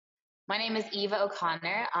My name is Eva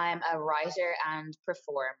O'Connor. I'm a writer and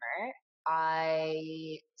performer.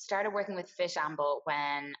 I started working with Fishamble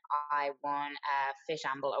when I won a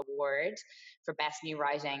Fishamble award for Best New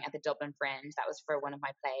Writing at the Dublin Fringe. That was for one of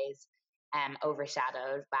my plays,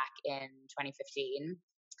 Overshadowed, back in 2015.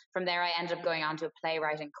 From there, I ended up going on to a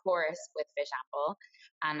playwriting course with Fishamble.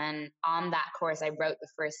 And then on that course, I wrote the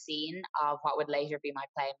first scene of what would later be my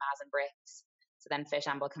play, Maz and Bricks. So then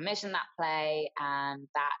Fishamble commissioned that play, and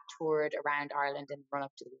that toured around Ireland in the run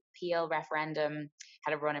up to the repeal referendum,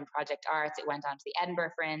 had a run in Project Arts. It went on to the Edinburgh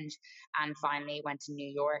Fringe, and finally went to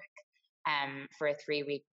New York for a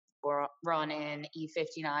 3-week run in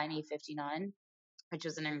E59, which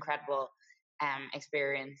was an incredible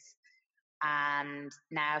experience. And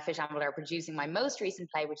now Fishamble are producing my most recent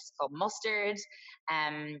play, which is called Mustard,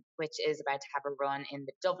 which is about to have a run in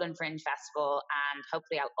the Dublin Fringe Festival. And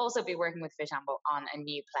hopefully I'll also be working with Fishamble on a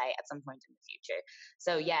new play at some point in the future.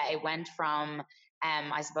 So yeah, it went from,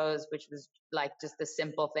 I suppose, which was like just the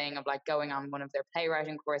simple thing of like going on one of their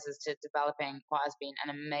playwriting courses to developing what has been an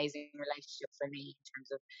amazing relationship for me in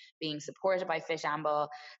terms of being supported by Fishamble,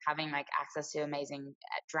 having like access to amazing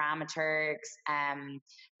dramaturgs,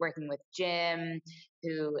 working with Jim,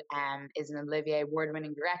 who is an Olivier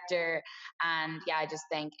Award-winning director. And yeah, I just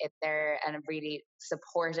think they're a really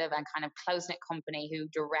supportive and kind of close-knit company who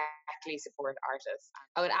directly support artists.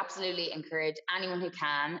 I would absolutely encourage anyone who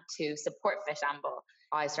can to support Fishamble.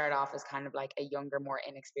 I started off as kind of like a younger, more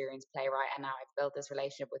inexperienced playwright, and now I've built this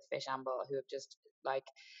relationship with Fishamble, who have just like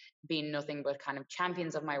been nothing but kind of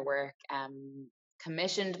champions of my work,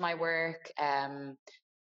 commissioned my work,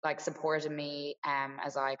 like supported me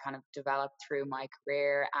as I kind of developed through my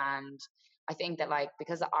career. And I think that like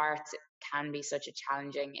because the arts can be such a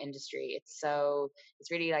challenging industry,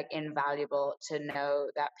 it's really like invaluable to know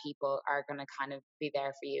that people are going to kind of be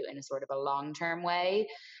there for you in a sort of a long-term way.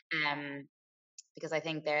 Because I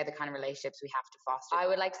think they're the kind of relationships we have to foster. I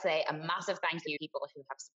would like to say a massive thank you to people who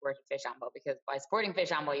have supported Fishamble, because by supporting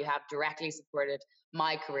Fishamble, you have directly supported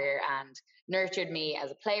my career and nurtured me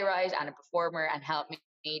as a playwright and a performer and helped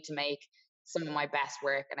me to make some of my best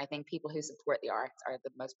work. And I think people who support the arts are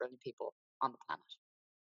the most brilliant people on the planet.